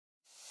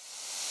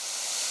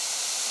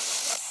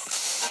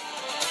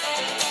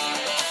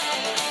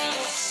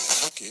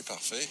Ok,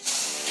 parfait.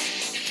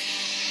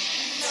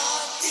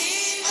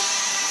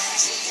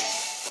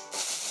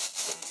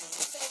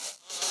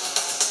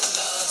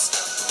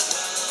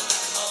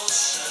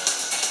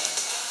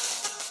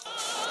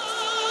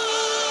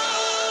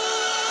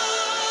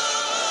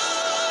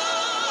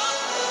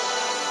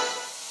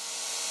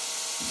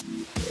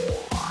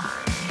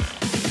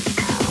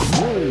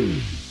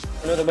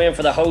 Another win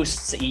for the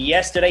hosts.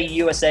 Yesterday,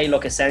 USA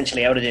look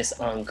essentially out of this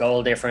on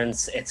goal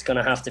difference. It's going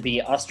to have to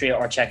be Austria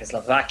or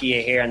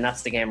Czechoslovakia here, and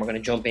that's the game we're going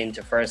to jump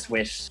into first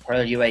with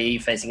Royal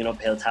UAE facing an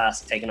uphill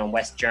task, taking on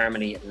West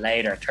Germany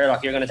later.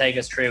 Turlock, you're going to take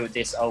us through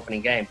this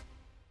opening game.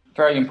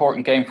 Very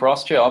important game for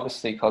Austria,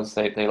 obviously, because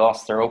they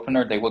lost their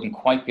opener. They wouldn't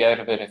quite be out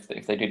of it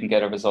if they didn't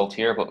get a result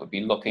here, but would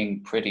be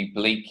looking pretty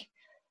bleak.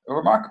 A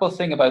remarkable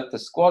thing about the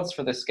squads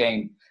for this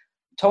game,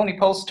 Tony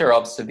Polster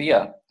of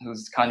Sevilla,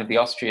 who's kind of the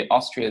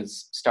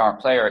Austria's star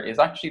player, is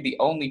actually the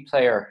only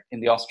player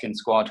in the Austrian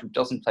squad who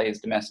doesn't play his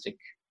domestic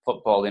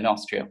football in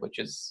Austria, which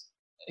is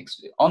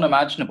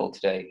unimaginable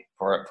today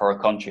for a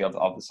country of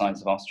the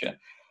size of Austria.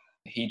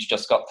 He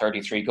just got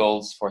 33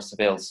 goals for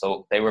Seville,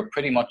 so they were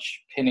pretty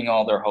much pinning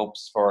all their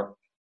hopes for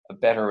a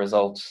better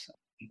result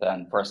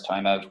than first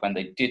time out when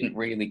they didn't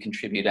really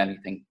contribute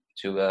anything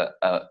to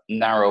a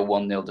narrow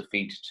 1-0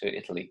 defeat to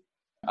Italy.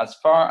 As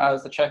far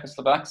as the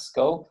Czechoslovaks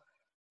go,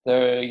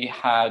 they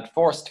had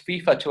forced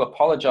FIFA to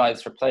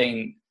apologise for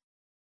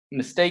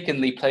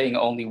mistakenly playing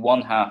only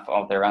one half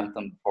of their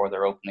anthem before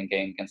their opening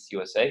game against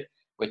USA,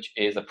 which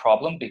is a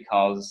problem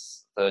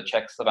because the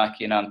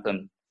Czechoslovakian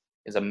anthem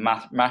is a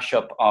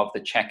mashup of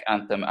the Czech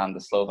anthem and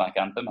the Slovak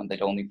anthem, and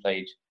they'd only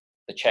played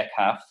the Czech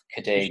half,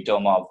 Kdej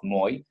Domov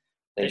Moj.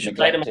 They should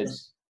play them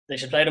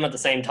at the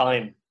same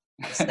time.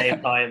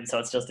 So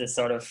it's just this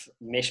sort of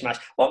mishmash.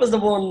 What was the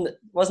one,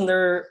 wasn't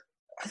there,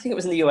 I think it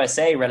was in the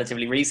USA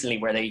relatively recently,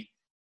 where they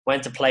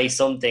went to play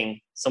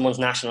someone's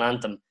national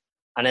anthem,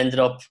 and ended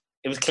up,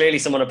 it was clearly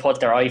someone had put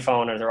their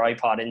iPhone or their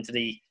iPod into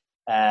the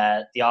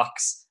aux,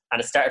 and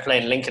it started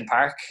playing Linkin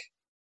Park.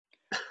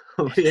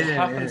 Oh, yeah, it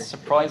happens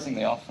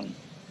surprisingly often.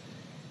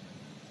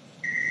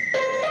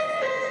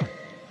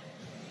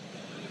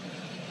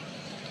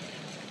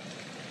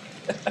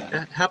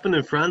 It happened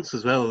in France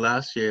as well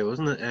last year,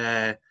 wasn't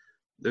it?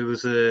 There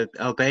was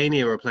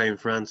Albania were playing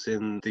France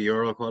in the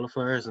Euro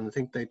qualifiers, and I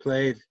think they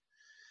played,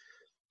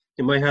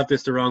 you might have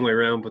this the wrong way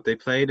around, but they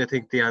played, I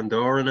think, the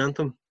Andorran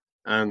anthem,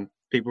 and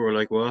people were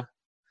like, what?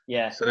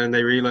 Yeah. So then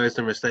they realised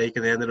their mistake,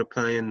 and they ended up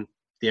playing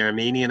the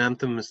Armenian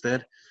anthem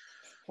instead.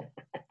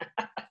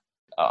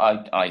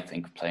 I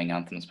think playing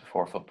anthems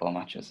before football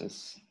matches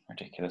is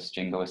ridiculous,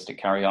 jingoistic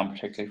carry-on,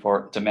 particularly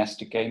for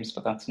domestic games,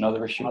 but that's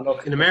another issue.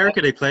 In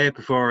America, they play it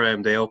before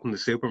they open the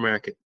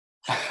supermarket.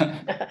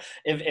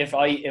 if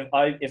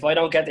I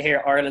don't get to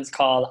hear Ireland's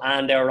call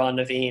and our Ron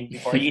Naveen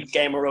before each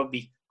game of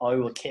rugby, I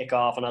will kick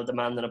off and I'll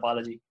demand an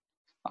apology.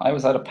 I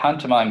was at a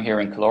pantomime here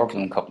in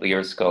Killorglin a couple of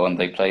years ago, and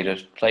they played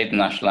the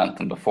national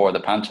anthem before the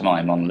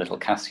pantomime on a little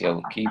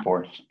Casio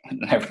keyboard,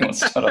 and everyone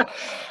stood up.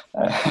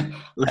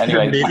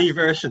 Anyway, MIDI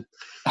version.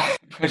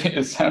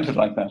 It sounded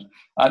like that.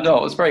 I know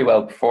it was very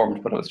well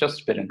performed, but it was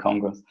just a bit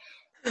incongruous.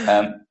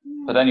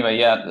 But anyway,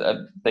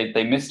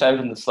 they missed out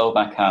on the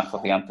Slovak half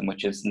of the anthem,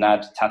 which is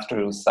Nad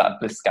Tatru Sad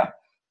Bliska.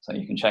 So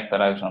you can check that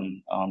out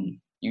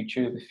on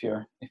YouTube if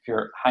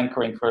you're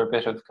hankering for a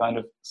bit of kind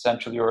of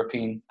Central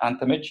European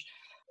anthemage.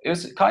 It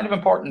was kind of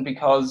important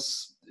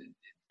because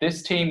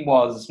this team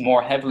was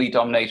more heavily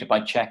dominated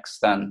by Czechs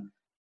than,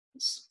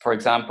 for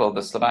example,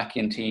 the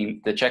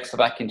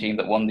Czechoslovakian team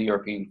that won the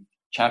European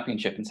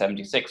Championship in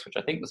 '76, which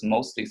I think was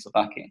mostly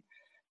Slovakian.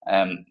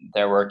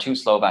 There were 2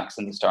 Slovaks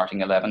in the starting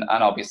 11,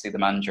 and obviously the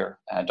manager,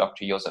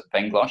 Dr. Josef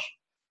Vengloš,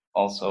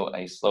 also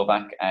a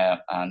Slovak,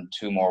 and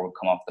 2 more would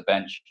come off the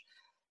bench.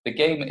 The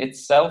game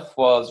itself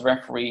was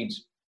refereed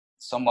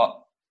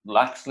somewhat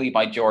laxly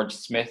by George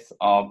Smith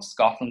of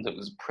Scotland. It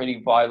was a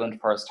pretty violent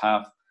first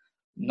half.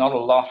 Not a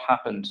lot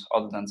happened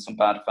other than some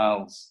bad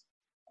fouls.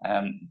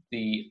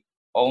 The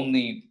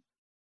only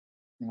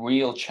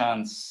real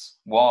chance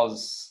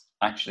was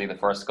actually the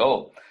first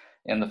goal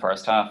in the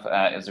first half.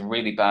 It was a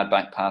really bad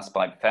back pass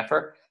by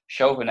Pfeffer.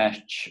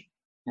 Chauvinec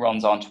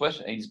runs onto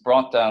it. He's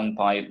brought down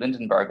by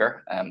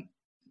Lindenberger,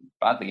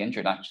 badly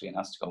injured actually, and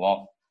has to go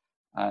off.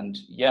 And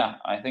yeah,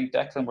 I think,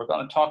 Declan, we're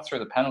going to talk through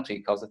the penalty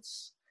because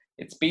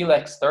it's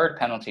Bielek's third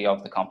penalty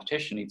of the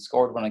competition. He'd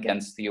scored one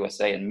against the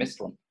USA and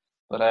missed one.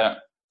 But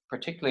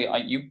particularly,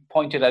 you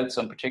pointed out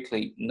some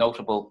particularly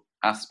notable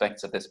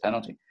aspects of this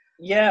penalty.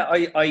 Yeah,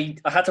 I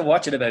had to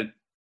watch it about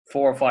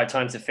 4 or 5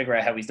 times to figure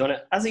out how he's done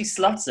it. As he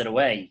slots it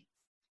away,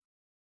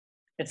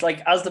 it's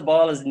like as the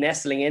ball is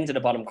nestling into the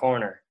bottom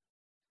corner,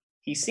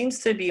 he seems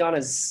to be on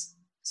his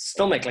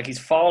stomach, like he's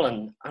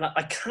fallen. And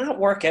I can't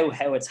work out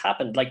how it's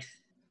happened. Like,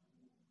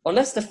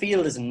 unless the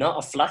field is not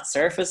a flat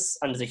surface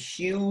and there's a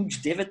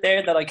huge divot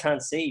there that I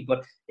can't see.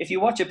 But if you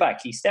watch it back,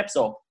 he steps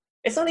up.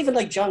 It's not even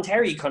like John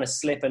Terry kind of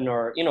slipping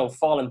or,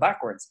 falling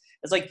backwards.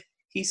 It's like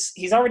he's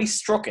already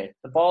struck it.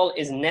 The ball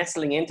is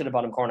nestling into the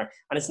bottom corner.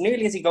 And it's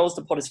nearly as he goes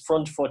to put his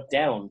front foot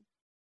down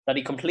that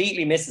he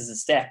completely misses a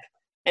step.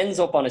 ends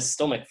up on his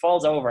stomach,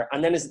 falls over,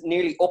 and then is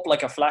nearly up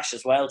like a flash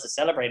as well to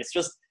celebrate. It's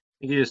just...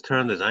 He just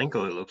turned his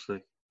ankle, it looks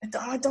like.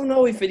 I don't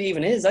know if it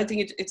even is. I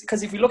think it's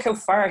because if you look how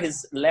far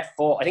his left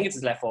foot, I think it's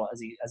his left foot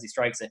as he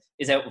strikes it,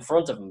 is out in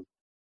front of him.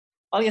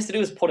 All he has to do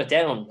is put it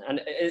down,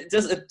 and it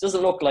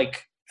doesn't look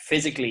like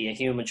physically a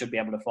human should be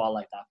able to fall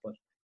like that. But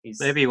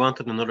maybe he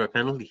wanted another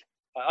penalty.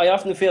 I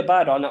often feel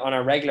bad on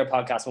our regular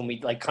podcast when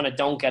we like kind of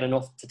don't get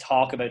enough to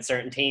talk about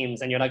certain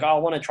teams, and you're like, oh, I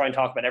want to try and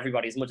talk about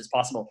everybody as much as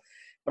possible.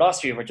 But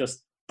Austria were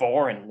just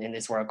boring in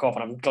this World Cup,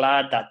 and I'm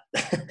glad that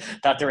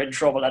that they're in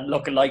trouble and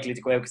looking likely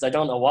to go out, because I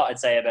don't know what I'd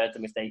say about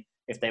them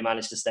if they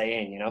manage to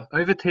stay in, you know. I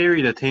have a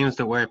theory that teams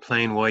that wear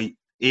plain white,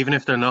 even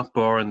if they're not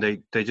boring,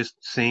 they just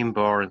seem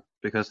boring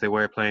because they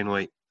wear plain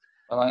white.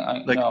 Well,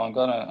 I'm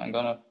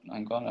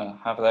gonna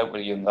have it out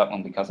with you on that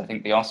one, because I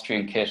think the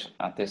Austrian kit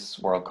at this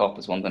World Cup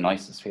is one of the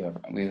nicest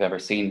we've ever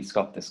seen. It's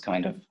got this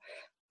kind of,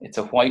 it's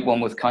a white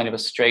one with kind of a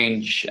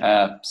strange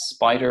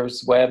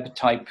spider's web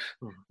type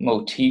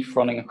motif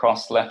running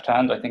across the left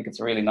hand. I think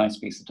it's a really nice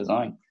piece of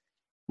design.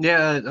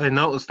 Yeah, I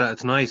noticed that.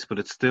 It's nice, but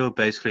it's still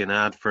basically an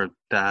ad for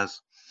Daz.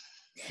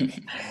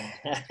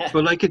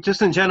 But like, it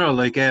just in general,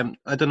 like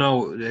I don't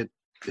know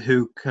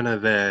who kind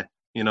of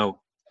you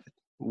know,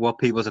 what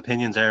people's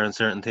opinions are on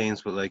certain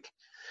teams, but like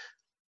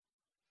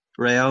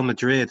Real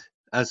Madrid,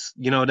 as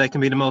you know, they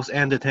can be the most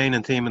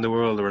entertaining team in the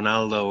world.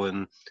 Ronaldo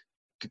and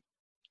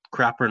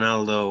crap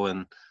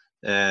Ronaldo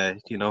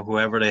and you know,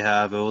 whoever they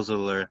have,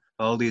 Ozil or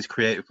all these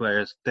creative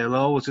players, they'll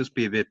always just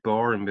be a bit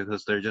boring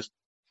because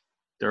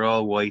they're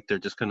all white. They're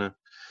just kind of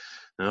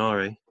all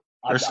right.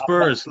 Or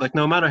Spurs, like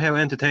no matter how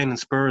entertaining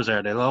Spurs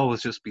are, they'll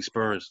always just be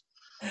Spurs.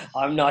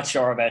 I'm not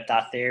sure about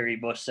that theory,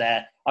 but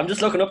I'm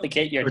just looking up the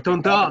kit. Or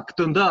Dundalk.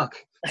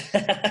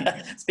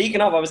 Speaking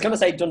of, I was going to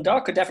say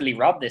Dundalk could definitely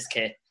rob this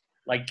kit,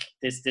 like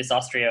this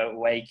Austria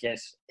away kit.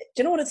 Do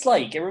you know what it's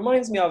like? It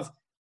reminds me of, do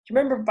you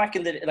remember back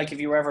in the, like if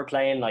you were ever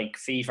playing like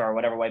FIFA or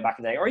whatever way back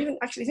in the day, or even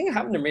actually I think it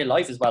happened in real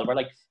life as well, where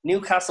like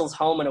Newcastle's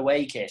home and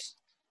away kit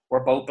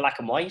were both black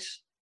and white,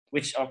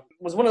 which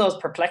was one of those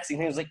perplexing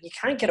things. Like, you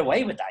can't get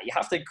away with that. You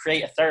have to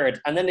create a third,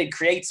 and then they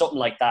create something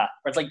like that,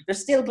 where it's like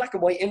there's still black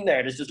and white in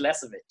there. There's just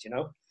less of it, you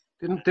know.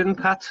 Didn't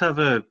Pats have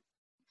a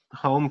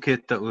home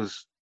kit that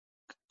was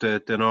the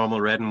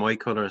normal red and white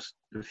colours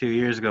a few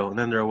years ago, and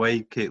then their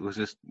away kit was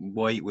just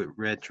white with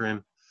red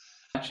trim?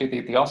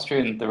 Actually, the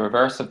Austrian, the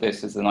reverse of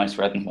this is the nice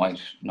red and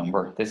white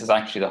number. This is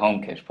actually the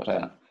home kit, but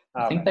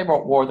I think they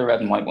wore the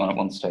red and white one at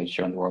one stage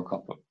during the World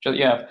Cup. But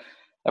yeah,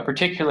 a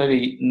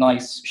particularly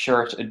nice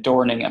shirt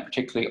adorning a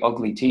particularly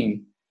ugly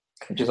team,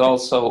 which is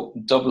also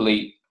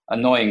doubly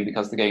annoying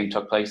because the game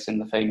took place in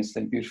the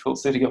famously beautiful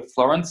city of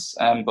Florence,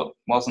 but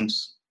wasn't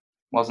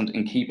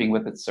in keeping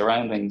with its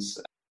surroundings.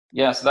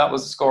 Yeah, so that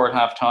was the score at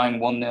half-time,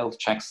 1-0 to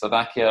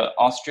Czechoslovakia.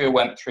 Austria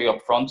went 3 up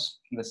front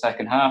in the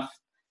second half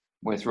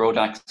with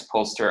Rodax,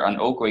 Polster and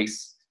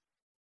Ogris.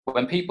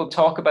 When people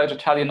talk about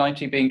Italia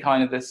 90 being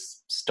kind of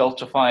this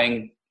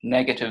stultifying,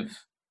 negative,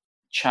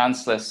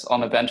 chanceless,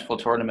 uneventful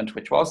tournament,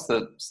 which was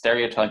the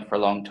stereotype for a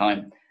long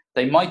time,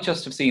 they might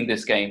just have seen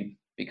this game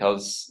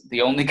because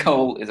the only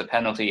goal is a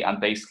penalty and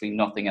basically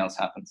nothing else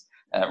happens.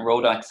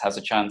 Rodax has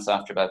a chance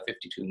after about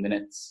 52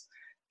 minutes.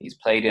 He's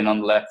played in on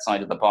the left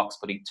side of the box,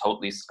 but he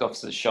totally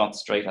scuffs his shot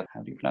straight at,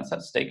 how do you pronounce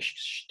that?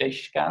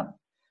 Stechkan?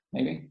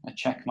 Maybe a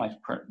Czech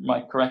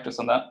might correct us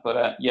on that.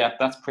 But yeah,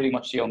 that's pretty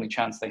much the only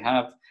chance they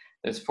have.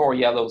 There's 4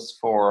 yellows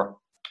for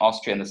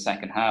Austria in the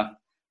second half.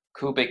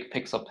 Kubik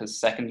picks up his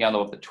second yellow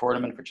of the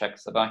tournament for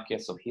Czechoslovakia,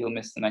 so he'll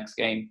miss the next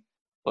game.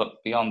 But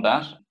beyond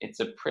that,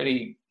 it's a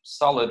pretty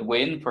solid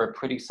win for a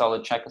pretty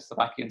solid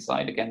Czechoslovakian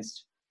side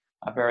against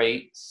a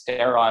very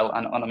sterile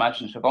and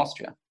unimaginative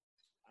Austria.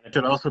 It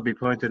should also be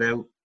pointed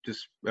out,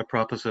 just a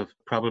propos of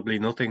probably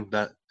nothing,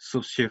 that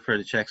substitute for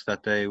the Czechs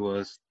that day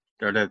was,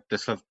 or the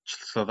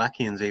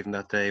Slovakians even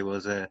that day,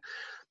 was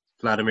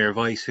Vladimir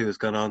Weiss, who has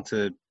gone on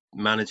to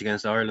manage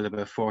against Ireland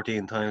about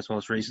 14 times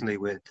most recently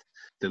with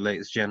the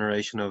latest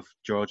generation of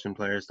Georgian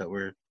players that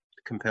were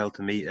compelled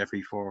to meet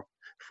every four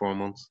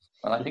months.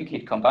 Well, I think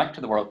he'd come back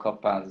to the World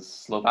Cup as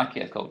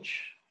Slovakia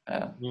coach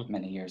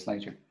many years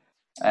later.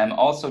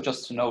 Also,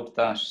 just to note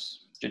that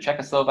the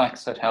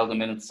Czechoslovaks had held a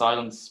minute's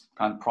silence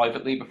kind of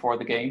privately before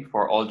the game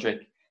for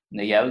Oldřich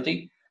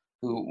Nejeldy,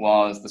 who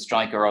was the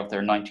striker of their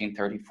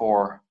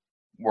 1934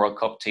 World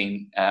Cup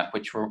team,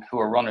 who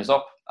were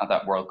runners-up at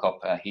that World Cup.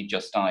 He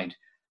just died.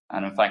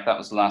 And in fact, that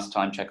was the last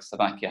time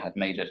Czechoslovakia had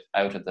made it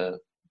out of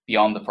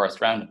beyond the first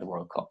round of the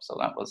World Cup. So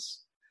that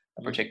was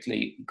a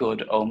particularly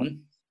good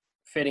omen.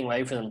 Fitting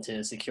way for them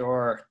to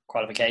secure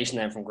qualification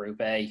then from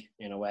Group A,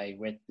 in a way,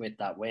 with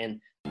that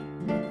win.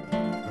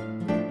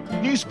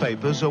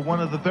 Newspapers are one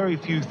of the very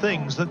few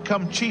things that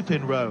come cheap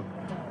in Rome.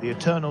 The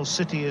Eternal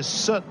City is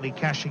certainly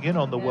cashing in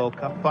on the World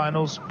Cup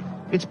finals.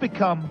 It's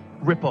become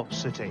Rip-Off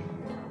City.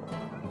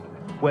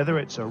 Whether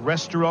it's a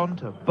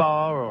restaurant, a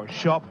bar or a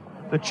shop,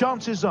 the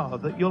chances are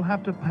that you'll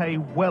have to pay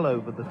well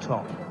over the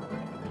top.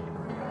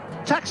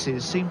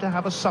 Taxis seem to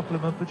have a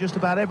supplement for just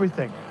about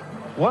everything.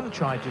 One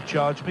tried to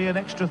charge me an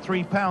extra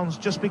 £3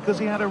 just because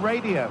he had a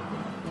radio.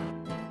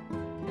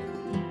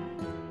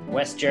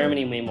 West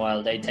Germany,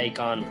 meanwhile, they take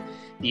on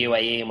the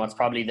UAE in what's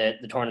probably the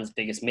tournament's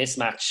biggest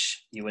mismatch,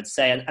 you would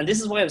say. And this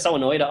is why I'm so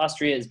annoyed at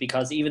Austria, is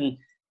because even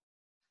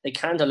they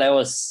can't allow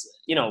us,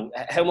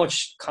 how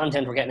much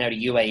content we're getting out of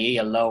UAE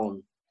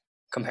alone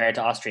compared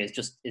to Austria is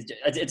just,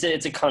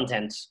 it's a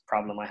content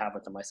problem I have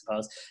with them, I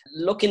suppose.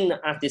 Looking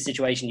at this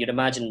situation, you'd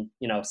imagine,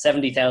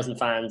 70,000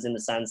 fans in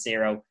the San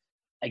Siro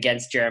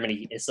against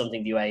Germany is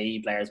something the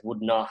UAE players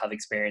would not have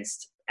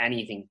experienced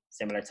anything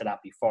similar to that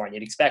before, and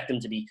you'd expect them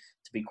to be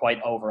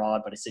quite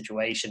overawed by the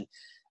situation.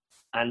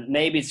 And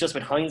maybe it's just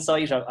with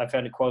hindsight. I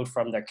found a quote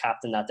from their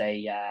captain that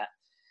day,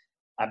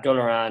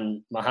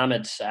 Abdulrahman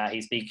Mohammed.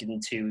 He's speaking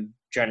to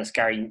journalist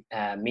Gary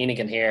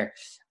Meanigan here,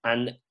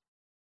 and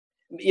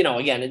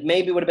again, it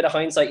maybe with a bit of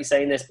hindsight he's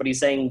saying this, but he's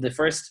saying the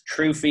first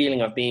true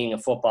feeling of being a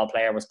football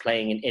player was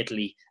playing in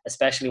Italy,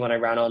 especially when I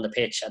ran on the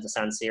pitch at the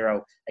San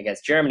Siro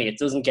against Germany. It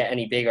doesn't get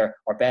any bigger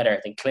or better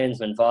than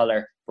Klinsmann,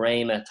 Voller,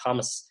 Brehme,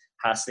 Thomas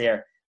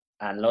Hassler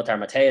and Lothar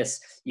Matthäus.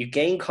 You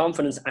gain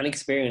confidence and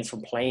experience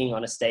from playing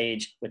on a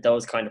stage with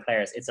those kind of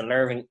players. It's a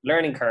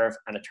learning curve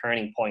and a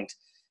turning point.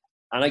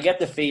 And I get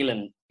the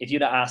feeling, if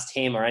you'd have asked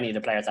him or any of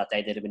the players that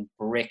day, they'd have been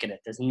bricking it.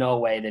 There's no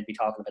way they'd be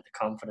talking about the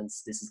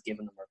confidence this is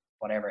giving them or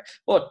whatever.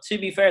 But to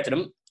be fair to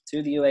them,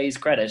 to the UAE's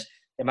credit,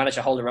 they managed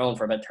to hold their own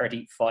for about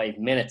 35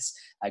 minutes.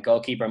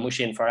 Goalkeeper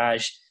Mushin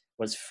Faraj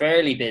was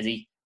fairly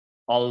busy,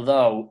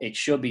 although it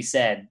should be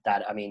said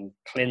that,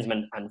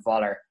 Klinsmann and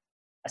Voller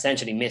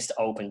essentially missed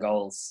open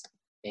goals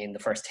in the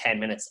first 10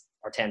 minutes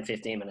or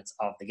 10-15 minutes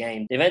of the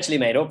game. They eventually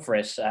made up for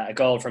it. A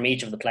goal from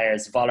each of the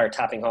players, Voller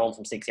tapping home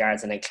from 6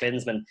 yards and then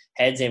Klinsmann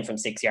heads in from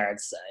 6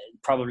 yards.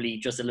 Probably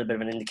just a little bit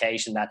of an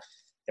indication that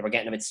they were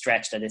getting a bit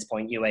stretched at this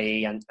point,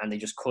 UAE, and they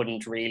just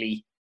couldn't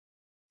really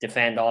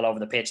defend all over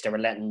the pitch. They were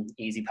letting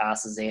easy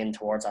passes in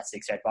towards that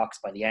 6 yard box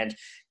by the end.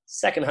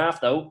 Second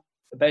half, though,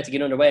 about to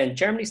get underway, and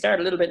Germany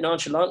started a little bit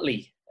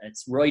nonchalantly.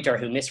 It's Reuter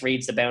who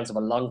misreads the bounce of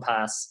a long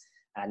pass.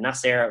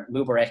 Nasser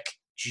Mubarak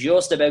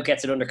just about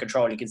gets it under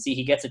control. You can see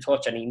he gets a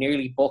touch and he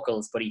nearly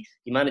buckles, but he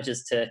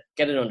manages to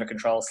get it under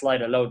control,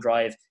 slide a low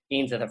drive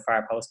into the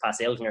far post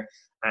past Ilgner.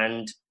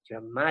 And you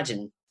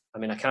imagine,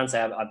 I can't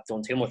say I've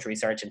done too much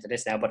research into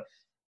this now, but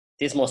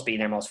this must be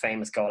their most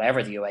famous goal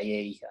ever, the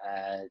UAE.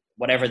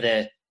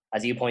 Whatever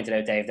as you pointed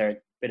out, Dave, they're a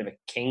bit of a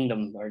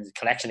kingdom or a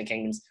collection of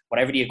kingdoms.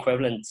 Whatever the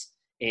equivalent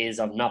is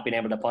of not being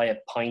able to buy a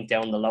pint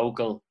down the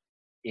local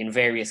in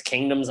various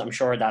kingdoms, I'm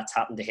sure that's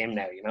happened to him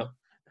now,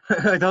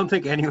 I don't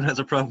think anyone has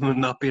a problem with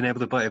not being able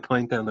to buy a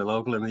pint down the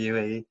local in the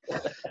UAE.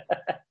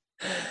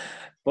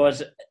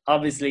 But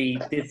obviously,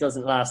 this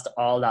doesn't last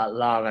all that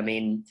long.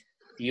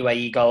 The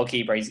UAE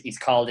goalkeeper, he's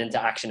called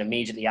into action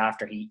immediately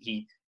after.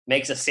 He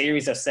makes a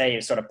series of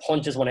saves, sort of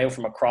punches one out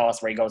from a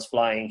cross where he goes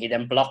flying. He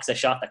then blocks a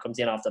shot that comes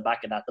in off the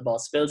back of that. The ball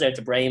spills out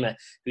to Brehme,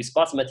 who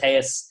spots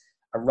Matthäus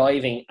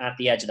arriving at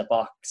the edge of the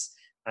box.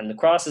 And the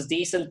cross is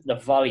decent. The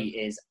volley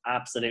is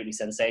absolutely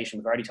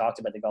sensational. We've already talked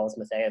about the goals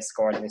Matthäus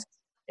scored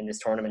in this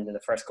tournament in the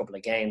first couple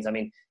of games.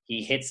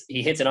 He hits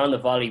it on the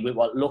volley with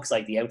what looks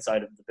like the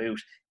outside of the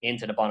boot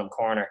into the bottom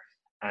corner.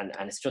 And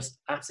it's just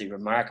absolutely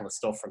remarkable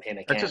stuff from him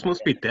again. That just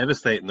must be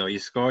devastating, though. You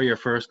score your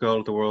first goal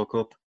at the World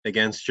Cup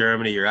against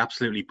Germany. You're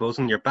absolutely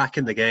buzzing. You're back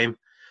in the game.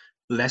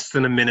 Less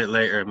than a minute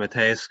later,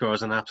 Matthäus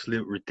scores an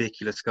absolute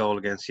ridiculous goal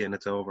against you and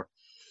it's over.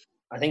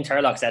 I think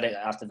Turlock said it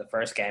after the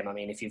first game.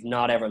 If you've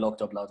not ever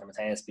looked up Lothar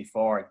Matthäus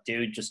before,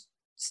 dude, just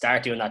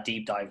start doing that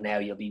deep dive now.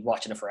 You'll be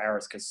watching it for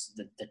hours because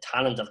the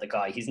talent of the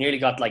guy. He's nearly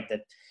got like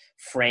the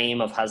frame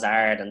of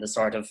Hazard and the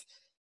sort of,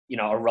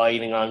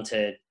 arriving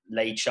onto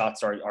late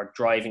shots or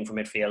driving from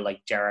midfield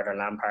like Gerrard or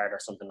Lampard or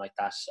something like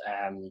that.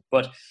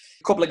 But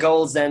a couple of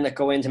goals then that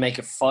go in to make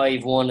it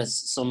 5-1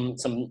 is some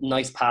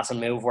nice pass and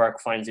move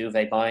work finds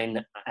Uwe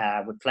Bein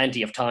with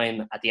plenty of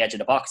time at the edge of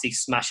the box. He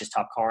smashes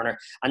top corner.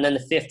 And then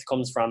the fifth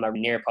comes from a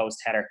near post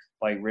header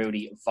by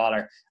Rudi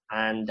Voller.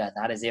 And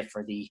that is it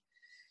for the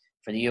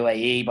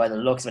UAE by the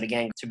looks of it.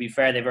 Again, to be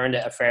fair, they've earned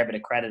a fair bit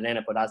of credit in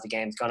it, but as the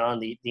game's gone on,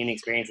 the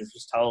inexperience is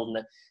just told,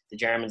 and the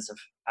Germans have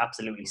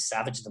absolutely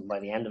savaged them by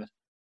the end of it.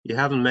 You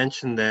haven't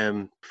mentioned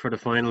for the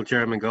final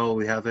German goal,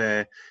 we have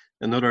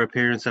another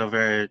appearance of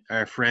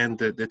our friend,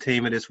 the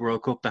team of this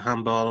World Cup, the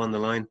handball on the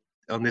line.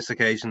 On this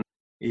occasion,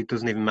 he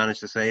doesn't even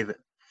manage to save it.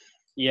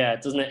 Yeah,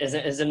 it doesn't.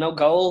 Is it no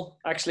goal?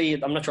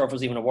 Actually, I'm not sure if it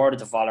was even awarded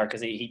to Voller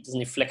because he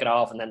doesn't flick it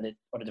off and then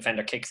the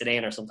defender kicks it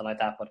in or something like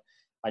that. But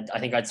I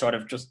think I'd sort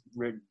of just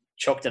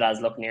chucked it as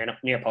look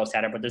near post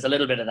header, but there's a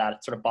little bit of that.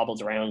 It sort of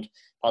bobbles around,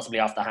 possibly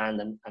off the hand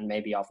and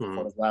maybe off the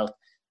foot as well.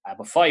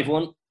 But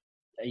 5-1,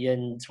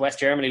 and West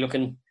Germany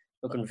looking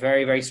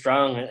very, very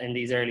strong in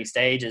these early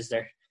stages.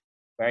 They're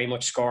very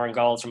much scoring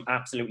goals from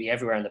absolutely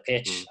everywhere on the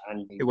pitch.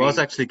 And it was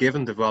actually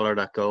given to Voller,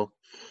 that goal.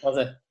 Was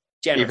it?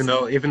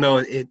 Generous. Even though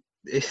it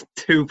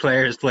two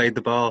players played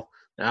the ball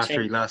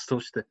after he last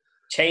touched it.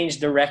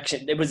 Changed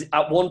direction. It was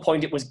at one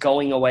point it was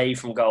going away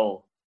from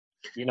goal.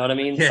 You know what I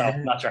mean? Yeah. So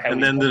I'm not sure how.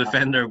 And then the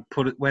defender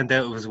went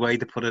out of his way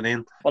to put it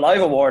in. Well,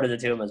 I've awarded it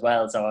to him as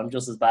well, so I'm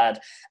just as bad.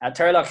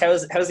 Turlock,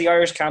 how's the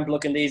Irish camp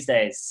looking these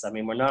days?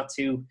 We're not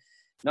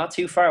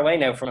too far away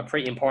now from a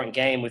pretty important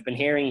game. We've been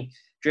hearing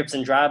drips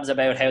and drabs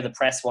about how the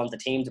press want the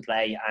team to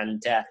play,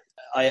 and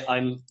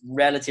I'm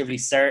relatively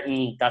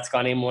certain that's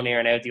gone in one ear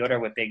and out the other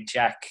with Big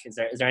Jack. Is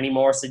there any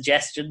more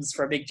suggestions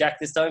for Big Jack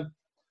this time?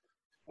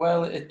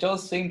 Well, it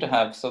does seem to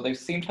have. So they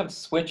seem to have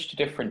switched to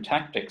different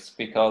tactics,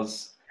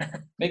 because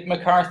Mick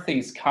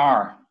McCarthy's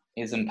car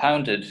is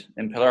impounded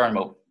in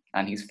Palermo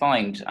and he's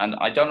fined. And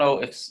I don't know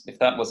if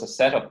that was a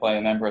setup by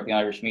a member of the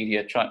Irish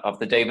media of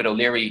the David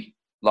O'Leary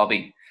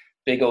lobby,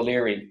 Big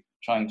O'Leary,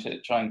 trying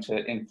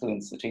to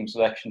influence the team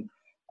selection.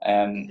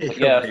 But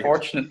yeah,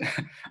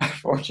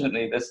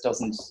 fortunately, this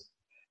doesn't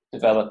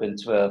develop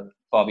into a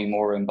Bobby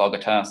Moore in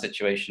Bogota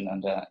situation.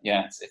 And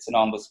yeah, it's an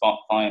on-the-spot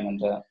fine,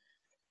 and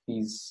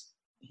he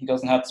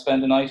doesn't have to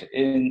spend a night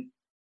in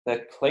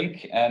the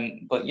clink.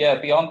 But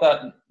yeah, beyond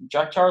that,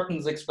 Jack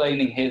Charlton's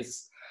explaining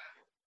his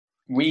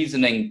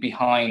reasoning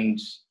behind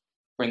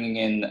bringing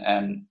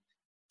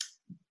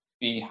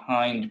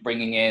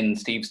in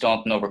Steve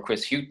Staunton over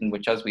Chris Hughton,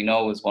 which, as we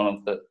know, is one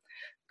of the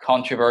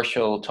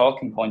controversial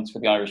talking points for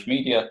the Irish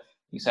media.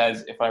 He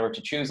says, if I were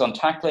to choose on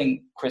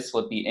tackling, Chris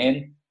would be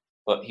in,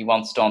 but he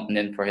wants Staunton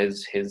in for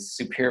his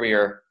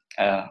superior,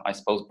 I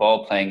suppose,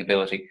 ball-playing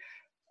ability.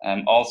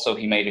 Also,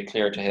 he made it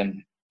clear to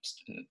him,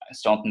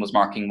 Staunton was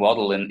marking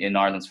Waddle in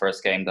Ireland's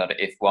first game, that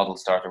if Waddle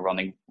started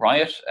running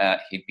riot,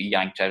 he'd be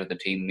yanked out of the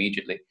team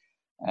immediately.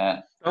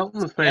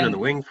 Staunton was playing on the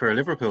wing for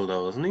Liverpool,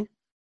 though, wasn't he?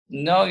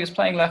 No, he was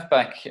playing left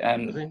back.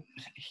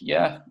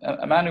 Yeah,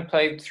 a man who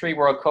played 3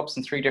 World Cups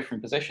in 3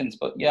 different positions.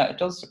 But yeah, it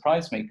does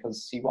surprise me,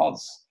 because he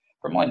was,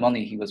 for my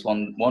money, he was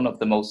one of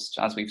the most,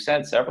 as we've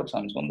said several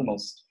times, one of the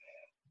most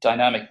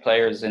dynamic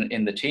players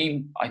in the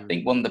team. I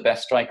think one of the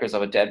best strikers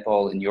of a dead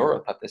ball in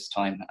Europe at this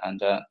time. And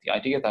the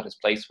idea that his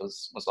place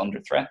was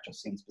under threat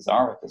just seems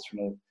bizarre at this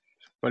remove.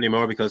 Probably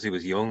more because he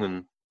was young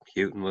and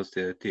Hughton was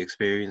the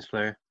experienced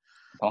player.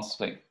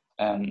 Possibly.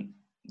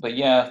 But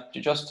yeah,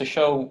 just to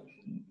show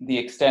the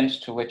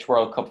extent to which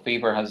World Cup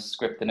fever has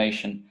gripped the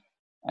nation,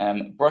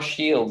 Brush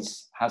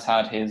Shields has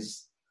had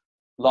his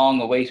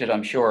long-awaited,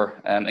 I'm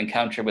sure,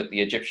 encounter with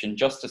the Egyptian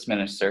Justice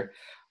Minister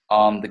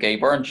on the Gay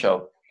Byrne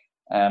show,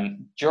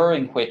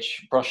 during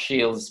which Brush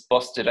Shields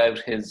busted out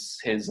his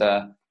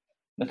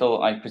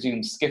little, I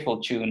presume,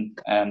 skiffle tune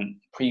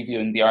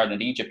previewing the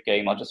Ireland-Egypt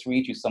game. I'll just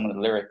read you some of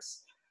the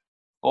lyrics.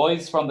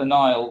 Boys from the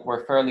Nile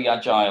were fairly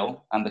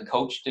agile, and the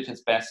coach did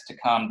his best to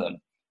calm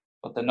them.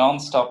 But the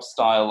non-stop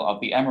style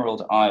of the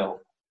Emerald Isle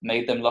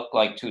made them look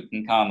like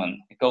Tutankhamun.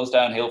 It goes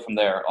downhill from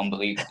there,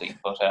 unbelievably.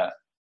 But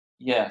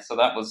yeah, so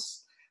that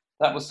was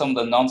some of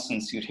the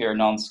nonsense you'd hear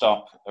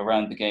non-stop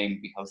around the game,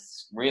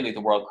 because really the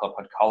World Cup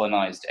had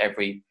colonised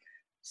every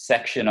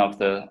section of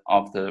the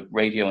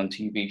radio and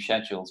TV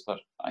schedules. But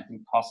I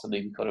think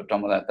possibly we could have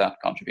done without that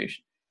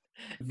contribution.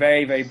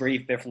 Very, very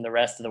brief bit from the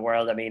rest of the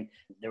world. I mean,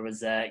 there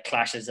was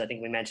clashes, I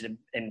think we mentioned,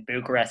 in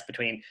Bucharest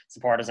between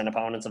supporters and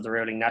opponents of the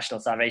ruling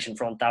National Salvation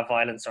Front. That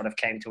violence sort of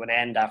came to an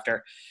end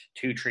after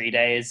 2-3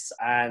 days.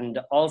 And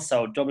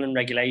also Dublin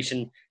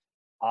regulation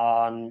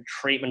on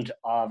treatment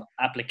of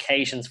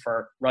applications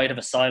for right of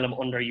asylum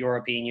under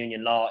European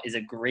Union law is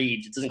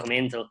agreed. It doesn't come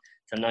in till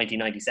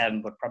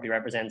 1997, but probably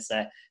represents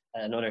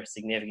another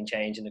significant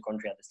change in the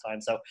country at this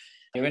time. So,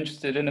 you're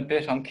interested in a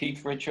bit on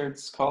Keith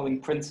Richards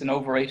calling Prince an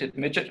overrated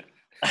midget?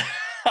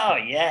 Oh,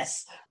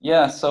 yes.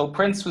 Yeah, so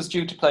Prince was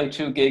due to play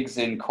 2 gigs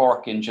in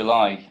Cork in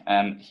July.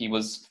 He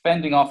was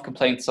fending off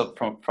complaints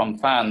from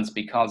fans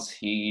because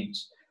he'd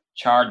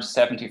charged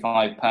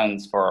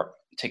 £75 for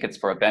tickets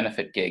for a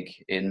benefit gig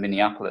in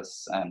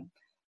Minneapolis a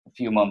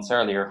few months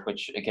earlier,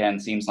 which again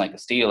seems like a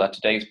steal at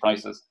today's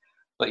prices.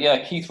 But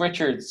yeah, Keith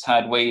Richards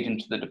had weighed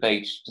into the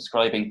debate,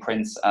 describing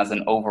Prince as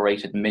an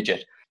overrated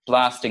midget,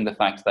 blasting the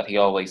fact that he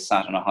always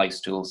sat on a high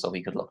stool so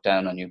he could look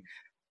down on you.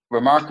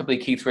 Remarkably,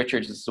 Keith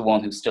Richards is the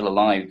one who's still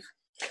alive.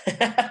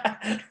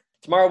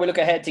 Tomorrow we look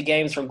ahead to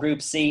games from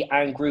Group C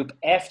and Group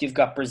F. You've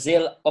got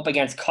Brazil up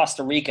against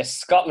Costa Rica.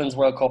 Scotland's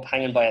World Cup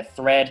hanging by a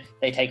thread.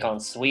 They take on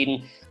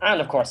Sweden. And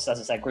of course,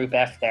 as I said, Group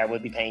F there, we'll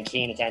be paying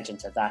keen attention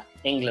to that.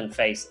 England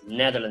face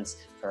Netherlands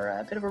for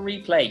a bit of a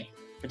replay,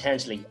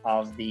 potentially,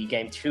 of the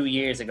game 2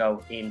 years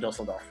ago in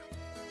Dusseldorf.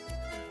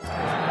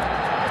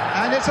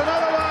 And it's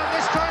another one,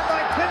 this time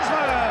by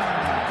Klinsmann.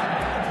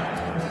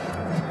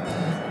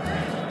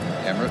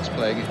 Emirates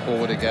playing it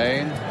forward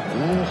again.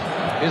 Ooh,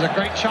 here's a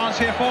great chance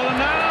here for them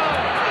now.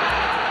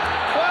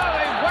 Well,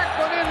 they whacked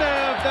one in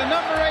there, the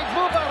number 8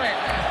 Mubarak.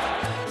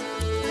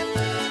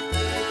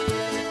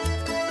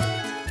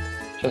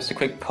 Just a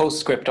quick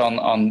postscript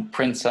on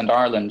Prince and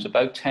Ireland.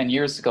 About 10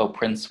 years ago,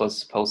 Prince was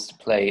supposed to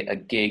play a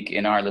gig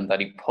in Ireland that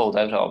he pulled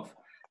out of,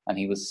 and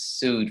he was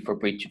sued for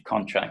breach of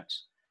contract.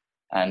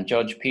 And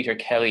Judge Peter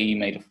Kelly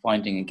made a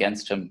finding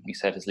against him. He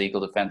said his legal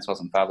defence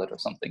wasn't valid or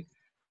something.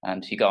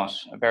 And he got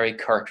a very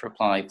curt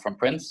reply from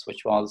Prince,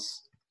 which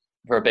was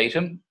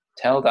verbatim,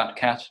 "Tell that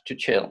cat to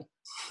chill."